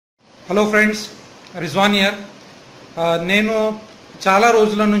Hello friends, Rizwan here. నేను చాలా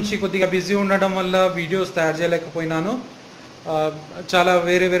రోజుల నుంచి కొద్దిగా బిజీ ఉండడం వల్ల వీడియోస్ తయారు చేయలేకపోయినాను. చాలా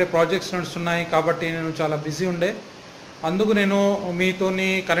వేరే ప్రాజెక్ట్స్ నడుస్తున్నాయి కాబట్టి నేను చాలా బిజీ ఉండే, అందుకు నేను మీతోని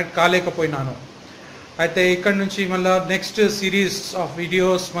కనెక్ట్ కాలేకపోయినాను. అయితే ఇక్కడ నుంచి మళ్ళీ నెక్స్ట్ సిరీస్ ఆఫ్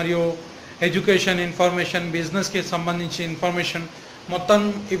వీడియోస్ మరియు ఎడ్యుకేషన్ ఇన్ఫర్మేషన్, బిజినెస్కి సంబంధించి ఇన్ఫర్మేషన్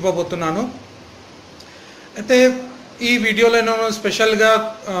మొత్తం ఇవ్వబోతున్నాను. అయితే ఈ వీడియోలో నేను స్పెషల్గా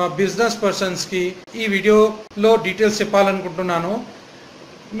బిజినెస్ పర్సన్స్కి ఈ వీడియోలో డీటెయిల్స్ చెప్పాలనుకుంటున్నాను.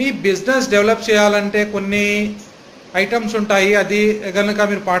 మీ బిజినెస్ డెవలప్ చేయాలంటే కొన్ని ఐటమ్స్ ఉంటాయి, అది కనుక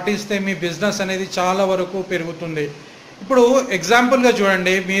మీరు పాటిస్తే మీ బిజినెస్ అనేది చాలా వరకు పెరుగుతుంది. ఇప్పుడు ఎగ్జాంపుల్గా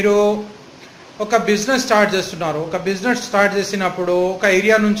చూడండి, మీరు ఒక బిజినెస్ స్టార్ట్ చేస్తున్నారు. ఒక బిజినెస్ స్టార్ట్ చేసినప్పుడు ఒక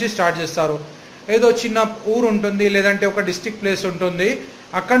ఏరియా నుంచి స్టార్ట్ చేస్తారు. ఏదో చిన్న ఊరు ఉంటుంది, లేదంటే ఒక డిస్ట్రిక్ట్ ప్లేస్ ఉంటుంది,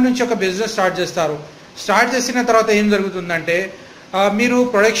 అక్కడి నుంచి ఒక బిజినెస్ స్టార్ట్ చేస్తారు. స్టార్ట్ చేసిన తర్వాత ఏం జరుగుతుందంటే, మీరు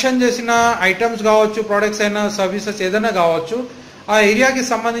ప్రొడక్షన్ చేసిన ఐటమ్స్ కావచ్చు, ప్రొడక్ట్స్ అయినా సర్వీసెస్ ఏదైనా కావచ్చు, ఆ ఏరియాకి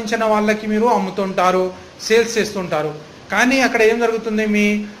సంబంధించిన వాళ్ళకి మీరు అమ్ముతుంటారు, సేల్స్ చేస్తుంటారు. కానీ అక్కడ ఏం జరుగుతుంది, మీ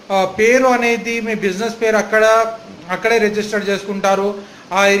పేరు అనేది, మీ బిజినెస్ పేరు అక్కడే రిజిస్టర్ చేసుకుంటారు,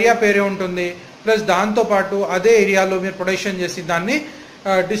 ఆ ఏరియా పేరే ఉంటుంది. ప్లస్ దాంతోపాటు అదే ఏరియాలో మీరు ప్రొడక్షన్ చేసి దాన్ని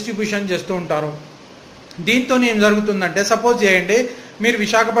డిస్ట్రిబ్యూషన్ చేస్తూ ఉంటారు. దీంతో ఏం జరుగుతుందంటే, సపోజ్ చేయండి, మీరు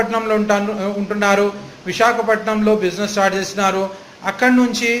విశాఖపట్నంలో ఉంటున్నారు, విశాఖపట్నంలో బిజినెస్ స్టార్ట్ చేసినారు. అక్కడి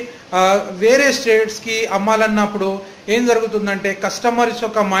నుంచి వేరే స్టేట్స్కి అమ్మాలన్నప్పుడు ఏం జరుగుతుందంటే, కస్టమర్స్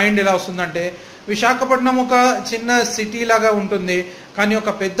యొక్క మైండ్ ఎలా వస్తుందంటే, విశాఖపట్నం ఒక చిన్న సిటీ లాగా ఉంటుంది, కానీ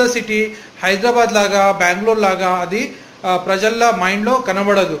ఒక పెద్ద సిటీ హైదరాబాద్ లాగా, బెంగళూరు లాగా అది ప్రజల మైండ్లో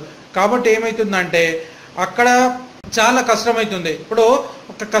కనబడదు. కాబట్టి ఏమవుతుందంటే అక్కడ చాలా కష్టమవుతుంది. ఇప్పుడు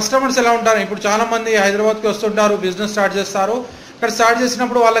ఒక కస్టమర్స్ ఎలా ఉంటారు, ఇప్పుడు చాలా మంది హైదరాబాద్కి వస్తుంటారు, బిజినెస్ స్టార్ట్ చేస్తారు. ఇక్కడ స్టార్ట్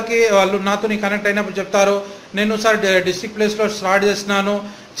చేసినప్పుడు వాళ్ళు నాతో కనెక్ట్ అయినప్పుడు చెప్తారు, నేను సార్ డిస్ట్రిక్ట్ ప్లేస్లో స్టార్ట్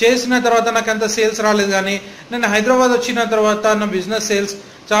చేసిన తర్వాత నాకు అంత సేల్స్ రాలేదు, కానీ నేను హైదరాబాద్ వచ్చిన తర్వాత నా బిజినెస్ సేల్స్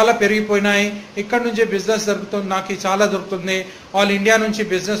చాలా పెరిగిపోయినాయి, ఇక్కడ నుంచి బిజినెస్ దొరుకుతుంది, నాకు చాలా దొరుకుతుంది, ఆల్ ఇండియా నుంచి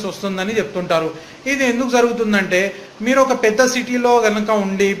బిజినెస్ వస్తుందని చెప్తుంటారు. ఇది ఎందుకు జరుగుతుందంటే, మీరు ఒక పెద్ద సిటీలో కనుక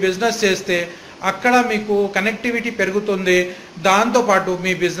ఉండి బిజినెస్ చేస్తే అక్కడ మీకు కనెక్టివిటీ పెరుగుతుంది, దాంతోపాటు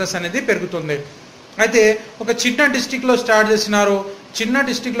మీ బిజినెస్ అనేది పెరుగుతుంది. అయితే ఒక చిన్న డిస్టిక్లో స్టార్ట్ చేసినారు, చిన్న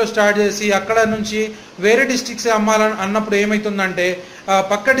డిస్టిక్లో స్టార్ట్ చేసి అక్కడ నుంచి వేరే డిస్టిక్స్ అమ్మాలని అన్నప్పుడు ఏమవుతుందంటే,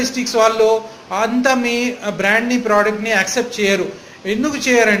 పక్క డిస్టిక్స్ వాళ్ళు అంత మీ బ్రాండ్ని, ప్రోడక్ట్ని యాక్సెప్ట్ చేయరు. ఎందుకు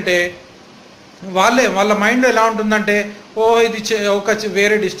చేయరంటే, వాళ్ళ మైండ్లో ఎలా ఉంటుందంటే, ఇది ఒక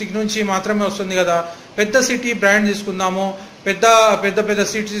వేరే డిస్టిక్ నుంచి మాత్రమే వస్తుంది కదా, పెద్ద సిటీ బ్రాండ్ తీసుకుందాము, పెద్ద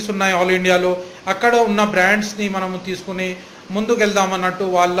సిటీస్ ఉన్నాయి ఆల్ ఇండియాలో, అక్కడ ఉన్న బ్రాండ్స్ని మనము తీసుకుని ముందుకెళ్దామన్నట్టు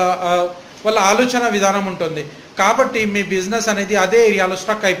వాళ్ళ ఆలోచన విధానం ఉంటుంది. కాబట్టి మీ బిజినెస్ అనేది అదే ఏరియాలో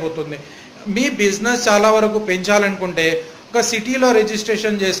స్ట్రక్ అయిపోతుంది. మీ బిజినెస్ చాలా వరకు పెంచాలనుకుంటే ఒక సిటీలో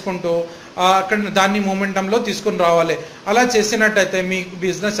రిజిస్ట్రేషన్ చేసుకుంటూ అక్కడ దాన్ని మూమెంటంలో తీసుకుని రావాలి. అలా చేసినట్టయితే మీ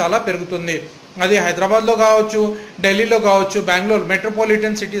బిజినెస్ చాలా పెరుగుతుంది. అది హైదరాబాద్లో కావచ్చు, ఢిల్లీలో కావచ్చు, బెంగళూరు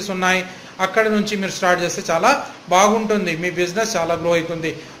మెట్రోపాలిటన్ సిటీస్ ఉన్నాయి, అక్కడ నుంచి మీరు స్టార్ట్ చేస్తే చాలా బాగుంటుంది, మీ బిజినెస్ చాలా గ్రో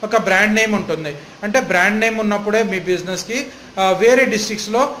అవుతుంది. ఒక బ్రాండ్ నేమ్ ఉంటుంది, అంటే బ్రాండ్ నేమ్ ఉన్నప్పుడే మీ బిజినెస్కి వేరే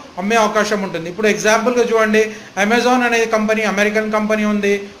డిస్ట్రిక్ట్స్లో అమ్మే అవకాశం ఉంటుంది. ఇప్పుడు ఎగ్జాంపుల్గా చూడండి, అమెజాన్ అనే కంపెనీ అమెరికన్ కంపెనీ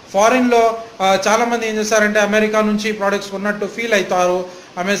ఉంది. ఫారిన్లో చాలామంది ఏం చేస్తారంటే, అమెరికా నుంచి ప్రోడక్ట్స్ కొన్నట్టు ఫీల్ అవుతారు,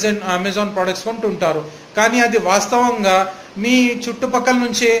 అమెజాన్ ప్రోడక్ట్స్ కొంటుంటారు. కానీ అది వాస్తవంగా మీ చుట్టుపక్కల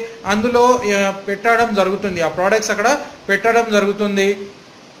నుంచి అందులో పెట్టడం జరుగుతుంది, ఆ ప్రోడక్ట్స్ అక్కడ పెట్టడం జరుగుతుంది.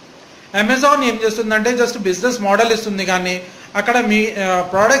 అమెజాన్ ఏం చేస్తుందంటే జస్ట్ బిజినెస్ మోడల్ ఇస్తుంది, కానీ అక్కడ మీ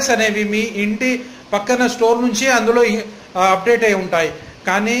ప్రోడక్ట్స్ అనేవి మీ ఇంటి పక్కన స్టోర్ నుంచి అందులో అప్డేట్ అయి ఉంటాయి.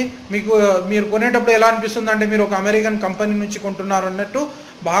 కానీ మీరు కొనేటప్పుడు ఎలా అనిపిస్తుంది అంటే, మీరు ఒక అమెరికన్ కంపెనీ నుంచి కొంటున్నారు అన్నట్టు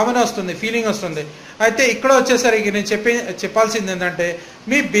భావన వస్తుంది, ఫీలింగ్ వస్తుంది. అయితే ఇక్కడ వచ్చేసరికి నేను చెప్పాల్సింది ఏంటంటే,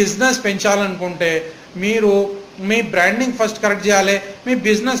 మీ బిజినెస్ పెంచాలనుకుంటే మీరు మీ బ్రాండింగ్ ఫస్ట్ కరెక్ట్ చేయాలి. మీ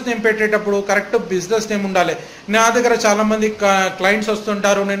బిజినెస్ నేమ్ పెట్టేటప్పుడు కరెక్ట్ బిజినెస్ నేమ్ ఉండాలి. నా దగ్గర చాలామంది క్లయింట్స్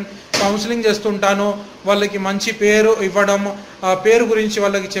వస్తుంటారు, నేను కౌన్సిలింగ్ చేస్తుంటాను, వాళ్ళకి మంచి పేరు ఇవ్వడం, పేరు గురించి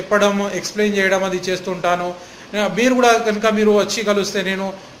వాళ్ళకి చెప్పడం, ఎక్స్ప్లెయిన్ చేయడం అది చేస్తుంటాను. మీరు కూడా కనుక మీరు వచ్చి కలిస్తే,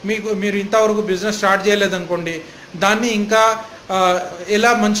 మీరు ఇంతవరకు బిజినెస్ స్టార్ట్ చేయలేదనుకోండి, దాన్ని ఇంకా ఎలా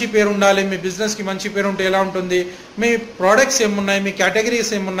మంచి పేరు ఉండాలి, మీ బిజినెస్కి మంచి పేరు ఉంటే ఎలా ఉంటుంది, మీ ప్రోడక్ట్స్ ఏమున్నాయి, మీ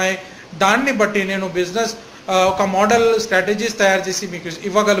కేటగిరీస్ ఏమున్నాయి, దాన్ని బట్టి నేను బిజినెస్ ఒక మోడల్ స్ట్రాటజీస్ తయారు చేసి మీకు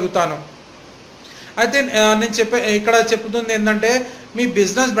ఇవ్వగలుగుతాను. అయితే నేను ఇక్కడ చెప్తుంది ఏంటంటే, మీ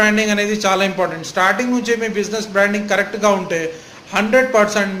బిజినెస్ బ్రాండింగ్ అనేది చాలా ఇంపార్టెంట్. స్టార్టింగ్ నుంచే మీ బిజినెస్ బ్రాండింగ్ కరెక్ట్గా ఉంటే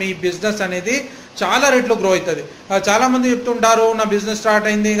 100% మీ బిజినెస్ అనేది చాలా రేట్లో గ్రో అవుతుంది. చాలామంది చెప్తుంటారు, నా బిజినెస్ స్టార్ట్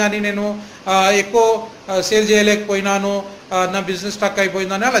అయింది కానీ నేను ఎక్కువ సేల్ చేయలేకపోయినాను, నా బిజినెస్ స్టక్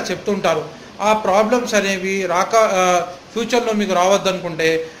అయిపోయిందని అలా చెప్తుంటారు. ఆ ప్రాబ్లమ్స్ అనేవి ఫ్యూచర్లో మీకు రావద్దనుకుంటే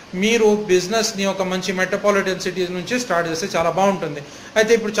మీరు బిజినెస్ని ఒక మంచి మెట్రోపాలిటన్ సిటీస్ నుంచి స్టార్ట్ చేస్తే చాలా బాగుంటుంది.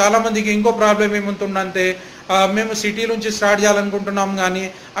 అయితే ఇప్పుడు చాలామందికి ఇంకో ప్రాబ్లం ఏముంటుందంటే మేము సిటీ నుంచి స్టార్ట్ చేయాలనుకుంటున్నాం కానీ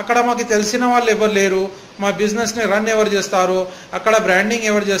అక్కడ మాకు తెలిసిన వాళ్ళు ఎవరు లేరు, మా బిజినెస్ని రన్ ఎవరు చేస్తారు, అక్కడ బ్రాండింగ్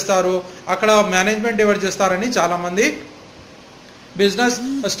ఎవరు చేస్తారు, అక్కడ మేనేజ్మెంట్ ఎవరు చేస్తారని చాలామంది బిజినెస్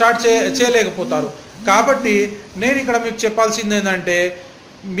స్టార్ట్ చేయలేకపోతారు. కాబట్టి నేను ఇక్కడ మీకు చెప్పాల్సింది ఏంటంటే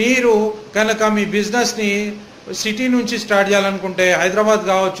మీరు కనుక మీ బిజినెస్ని సిటీ నుంచి స్టార్ట్ చేయాలనుకుంటే హైదరాబాద్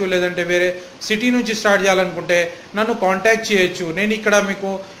కావచ్చు లేదంటే వేరే సిటీ నుంచి స్టార్ట్ చేయాలనుకుంటే నన్ను కాంటాక్ట్ చేయొచ్చు. నేను ఇక్కడ మీకు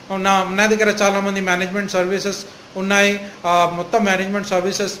నా దగ్గర చాలామంది మేనేజ్మెంట్ సర్వీసెస్ ఉన్నాయి. మొత్తం మేనేజ్మెంట్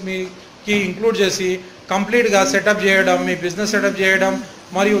సర్వీసెస్ మీకి ఇంక్లూడ్ చేసి కంప్లీట్గా సెటప్ చేయడం, మీ బిజినెస్ సెటప్ చేయడం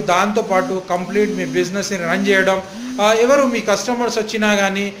మరియు దాంతోపాటు కంప్లీట్ మీ బిజినెస్ని రన్ చేయడం. ఎవరు మీ కస్టమర్స్ వచ్చినా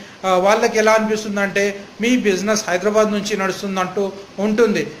కానీ వాళ్ళకి ఎలా అనిపిస్తుందంటే మీ బిజినెస్ హైదరాబాద్ నుంచి నడుస్తుందంటూ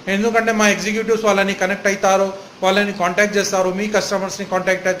ఉంటుంది. ఎందుకంటే మా ఎగ్జిక్యూటివ్స్ వాళ్ళని కనెక్ట్ అవుతారు, వాళ్ళని కాంటాక్ట్ చేస్తారు, మీ కస్టమర్స్ని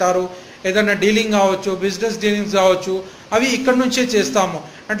కాంటాక్ట్ అవుతారు. ఏదైనా డీలింగ్ కావచ్చు, బిజినెస్ డీలింగ్స్ కావచ్చు, అవి ఇక్కడ నుంచే చేస్తాము.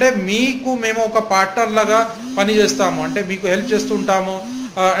 అంటే మేము ఒక పార్ట్నర్ లాగా పనిచేస్తాము, అంటే మీకు హెల్ప్ చేస్తుంటాము.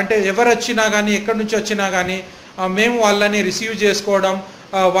 అంటే ఎవరు వచ్చినా కానీ ఎక్కడి నుంచి వచ్చినా కానీ మేము వాళ్ళని రిసీవ్ చేసుకోవడం,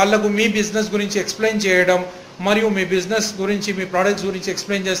 వాళ్ళకు మీ బిజినెస్ గురించి ఎక్స్ప్లెయిన్ చేయడం మరియు మీ బిజినెస్ గురించి మీ ప్రోడక్ట్స్ గురించి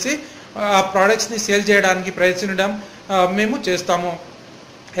ఎక్స్ప్లెయిన్ చేసి ఆ ప్రోడక్ట్స్ని సేల్ చేయడానికి ప్రయత్నించడం మేము చేస్తాము.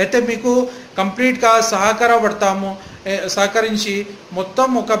 అయితే మీకు కంప్లీట్గా సహకరించి మొత్తం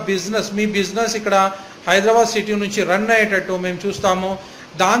ఒక మీ బిజినెస్ ఇక్కడ హైదరాబాద్ సిటీ నుంచి రన్ అయ్యేటట్టు మేము చూస్తాము.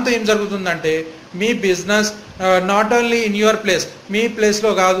 దాంతో ఏం జరుగుతుందంటే మీ business not only in your place, మీ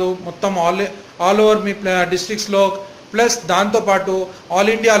ప్లేస్లో కాదు, మొత్తం ఆల్ ఓవర్ మీ డిస్ట్రిక్ట్స్లో, ప్లస్ దాంతోపాటు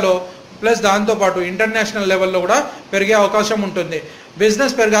ఆల్ ఇండియాలో, ప్లస్ దాంతోపాటు ఇంటర్నేషనల్ లెవెల్లో కూడా పెరిగే అవకాశం ఉంటుంది.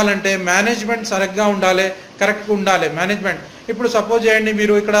 బిజినెస్ పెరగాలంటే మేనేజ్మెంట్ సరిగ్గా ఉండాలి, కరెక్ట్గా ఉండాలి మేనేజ్మెంట్. ఇప్పుడు సపోజ్ చేయండి,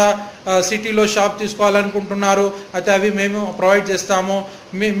 మీరు ఇక్కడ సిటీలో షాప్ తీసుకోవాలనుకుంటున్నారు, అయితే అవి మేము ప్రొవైడ్ చేస్తాము,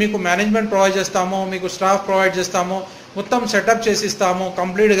 మీకు మేనేజ్మెంట్ ప్రొవైడ్ చేస్తాము, మీకు స్టాఫ్ ప్రొవైడ్ చేస్తాము, మొత్తం సెటప్ చేసిస్తాము.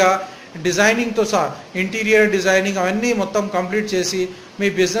 కంప్లీట్గా డిజైనింగ్తో సహా ఇంటీరియర్ డిజైనింగ్ అవన్నీ మొత్తం కంప్లీట్ చేసి మీ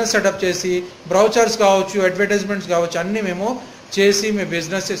బిజినెస్ సెటప్ చేసి బ్రౌచర్స్ కావచ్చు, అడ్వర్టైజ్మెంట్స్ కావచ్చు, అన్నీ మేము చేసి మీ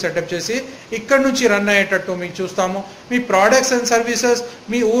బిజినెస్ సెటప్ చేసి ఇక్కడ నుంచి రన్ అయ్యేటట్టు మీకు చూస్తాము. మీ ప్రోడక్ట్స్ అండ్ సర్వీసెస్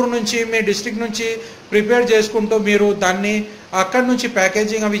మీ ఊరు నుంచి, మీ డిస్ట్రిక్ట్ నుంచి ప్రిపేర్ చేసుకుంటూ మీరు దాన్ని అక్కడ నుంచి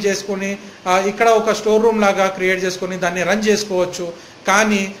ప్యాకేజింగ్ అవి చేసుకొని ఇక్కడ ఒక స్టోర్ రూమ్ లాగా క్రియేట్ చేసుకొని దాన్ని రన్ చేసుకోవచ్చు.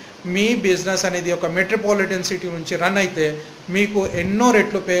 కానీ మీ బిజినెస్ అనేది ఒక మెట్రోపాలిటన్ సిటీ నుంచి రన్ అయితే మీకు ఎన్నో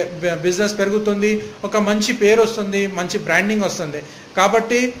రెట్లు బిజినెస్ పెరుగుతుంది, ఒక మంచి పేరు వస్తుంది, మంచి బ్రాండింగ్ వస్తుంది.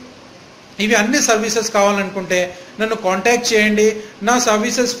 కాబట్టి ఇవి అన్ని సర్వీసెస్ కావాలనుకుంటే నన్ను కాంటాక్ట్ చేయండి. నా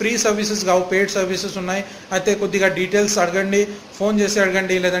సర్వీసెస్ ఫ్రీ సర్వీసెస్ కావు, పెయిడ్ సర్వీసెస్ ఉన్నాయి. అయితే కొద్దిగా డీటెయిల్స్ అడగండి, ఫోన్ చేసి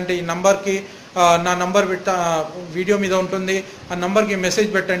అడగండి, లేదంటే ఈ నంబర్కి నా నంబర్ వీడియో మీద ఉంటుంది, ఆ నంబర్కి మెసేజ్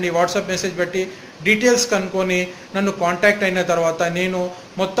పెట్టండి, వాట్సాప్ మెసేజ్ పెట్టి డీటెయిల్స్ కనుక్కొని నన్ను కాంటాక్ట్ అయిన తర్వాత నేను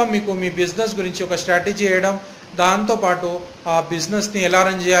మొత్తం మీకు మీ బిజినెస్ గురించి ఒక స్ట్రాటజీ వేయడం, దాంతోపాటు ఆ బిజినెస్ని ఎలా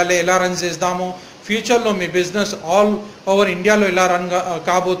రన్ చేయాలి, ఎలా రన్ చేద్దాము, ఫ్యూచర్లో మీ బిజినెస్ ఆల్ ఓవర్ ఇండియాలో ఎలా రన్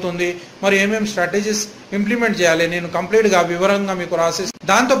కాబోతుంది, మరి ఏమేమి స్ట్రాటజీస్ ఇంప్లిమెంట్ చేయాలి నేను కంప్లీట్గా వివరంగా మీకు రాసిస్తాను.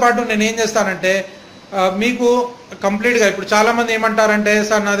 దాంతోపాటు నేను ఏం చేస్తానంటే మీకు కంప్లీట్గా ఇప్పుడు చాలామంది ఏమంటారంటే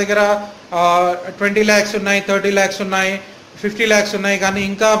సార్ నా దగ్గర 20 lakhs ఉన్నాయి, 30 lakhs ఉన్నాయి, 50 lakhs ఉన్నాయి, కానీ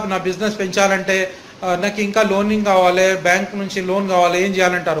ఇంకా నా బిజినెస్ పెంచాలంటే నాకు ఇంకా లోనింగ్ కావాలి, బ్యాంక్ నుంచి లోన్ కావాలి, ఏం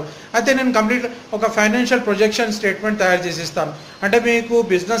చేయాలంటారు. అయితే నేను కంప్లీట్ ఒక ఫైనాన్షియల్ ప్రొజెక్షన్ స్టేట్మెంట్ తయారు చేసి ఇస్తాను. అంటే మీకు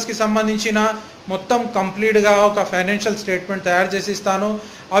బిజినెస్కి సంబంధించిన మొత్తం కంప్లీట్గా ఒక ఫైనాన్షియల్ స్టేట్మెంట్ తయారు చేసి ఇస్తాను.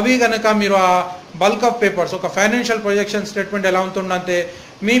 అవి కనుక మీరు ఆ బల్క్ ఆఫ్ పేపర్స్ ఒక ఫైనాన్షియల్ ప్రొజెక్షన్ స్టేట్మెంట్ ఎలా ఉంటుందంటే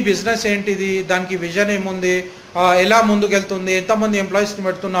మీ బిజినెస్ ఏంటిది, దానికి విజన్ ఏముంది, ఎలా ముందుకెళ్తుంది, ఎంతమంది ఎంప్లాయీస్ని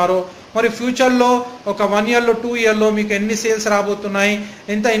పెడుతున్నారు, మరి ఫ్యూచర్లో ఒక 1 yearలో 2 yearలో మీకు ఎన్ని సేల్స్ రాబోతున్నాయి,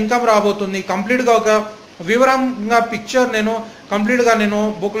 ఎంత ఇన్కమ్ రాబోతుంది, కంప్లీట్గా ఒక వివరంగా పిక్చర్ నేను కంప్లీట్గా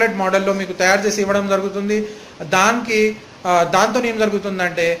బుక్లెట్ మోడల్లో మీకు తయారు చేసి ఇవ్వడం జరుగుతుంది. దాంతో ఏం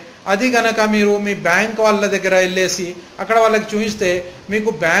జరుగుతుందంటే అది కనుక మీరు మీ బ్యాంక్ వాళ్ళ దగ్గర వెళ్ళేసి అక్కడ వాళ్ళకి చూపిస్తే మీకు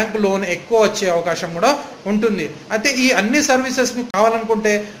బ్యాంక్ లోన్ ఎక్కువ వచ్చే అవకాశం కూడా ఉంటుంది. అయితే ఈ అన్ని సర్వీసెస్ మీకు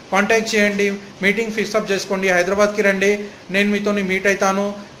కావాలనుకుంటే కాంటాక్ట్ చేయండి, మీటింగ్ ఫిక్సప్ చేసుకోండి, హైదరాబాద్కి రండి, నేను మీతో మీట్ అవుతాను,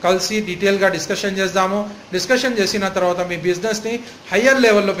 కలిసి డీటెయిల్గా డిస్కషన్ చేద్దాము. డిస్కషన్ చేసిన తర్వాత మీ బిజినెస్ని హయ్యర్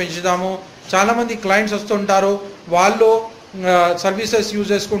లెవెల్లో పెంచుదాము. చాలామంది క్లయింట్స్ వస్తుంటారు, వాళ్ళు సర్వీసెస్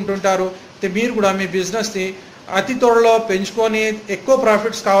యూజ్ చేసుకుంటుంటారు. మీరు కూడా మీ బిజినెస్ని అతి త్వరలో పెంచుకొని ఎక్కువ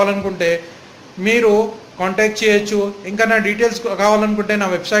ప్రాఫిట్స్ కావాలనుకుంటే మీరు కాంటాక్ట్ చేయొచ్చు. ఇంకా నా డీటెయిల్స్ కావాలనుకుంటే నా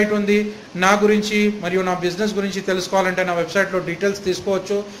వెబ్సైట్ ఉంది, నా గురించి మరియు నా బిజినెస్ గురించి తెలుసుకోవాలంటే నా వెబ్సైట్లో డీటెయిల్స్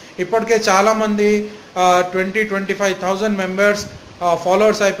తీసుకోవచ్చు. ఇప్పటికే చాలామంది 20-25,000 మెంబర్స్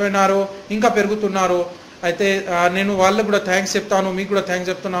ఫాలోవర్స్ అయిపోయినారు, ఇంకా పెరుగుతున్నారు. అయితే నేను వాళ్ళకు కూడా థ్యాంక్స్ చెప్తాను, మీకు కూడా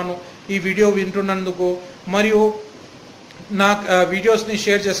థ్యాంక్స్ చెప్తున్నాను ఈ వీడియో వింటున్నందుకు. మరియు నా వీడియోస్ని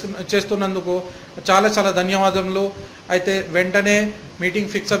షేర్ చేస్తున్నందుకు చాలా చాలా ధన్యవాదములు. అయితే వెంటనే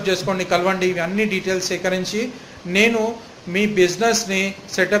మీటింగ్ ఫిక్సప్ చేసుకోండి, కలవండి. ఇవి అన్ని డీటెయిల్స్ సేకరించి నేను మీ బిజినెస్ని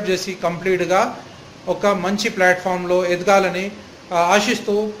సెటప్ చేసి కంప్లీట్గా ఒక మంచి ప్లాట్ఫామ్లో ఎదగాలని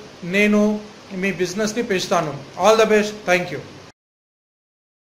ఆశిస్తూ నేను మీ బిజినెస్ని పెంచుతాను. All the best. Thank you.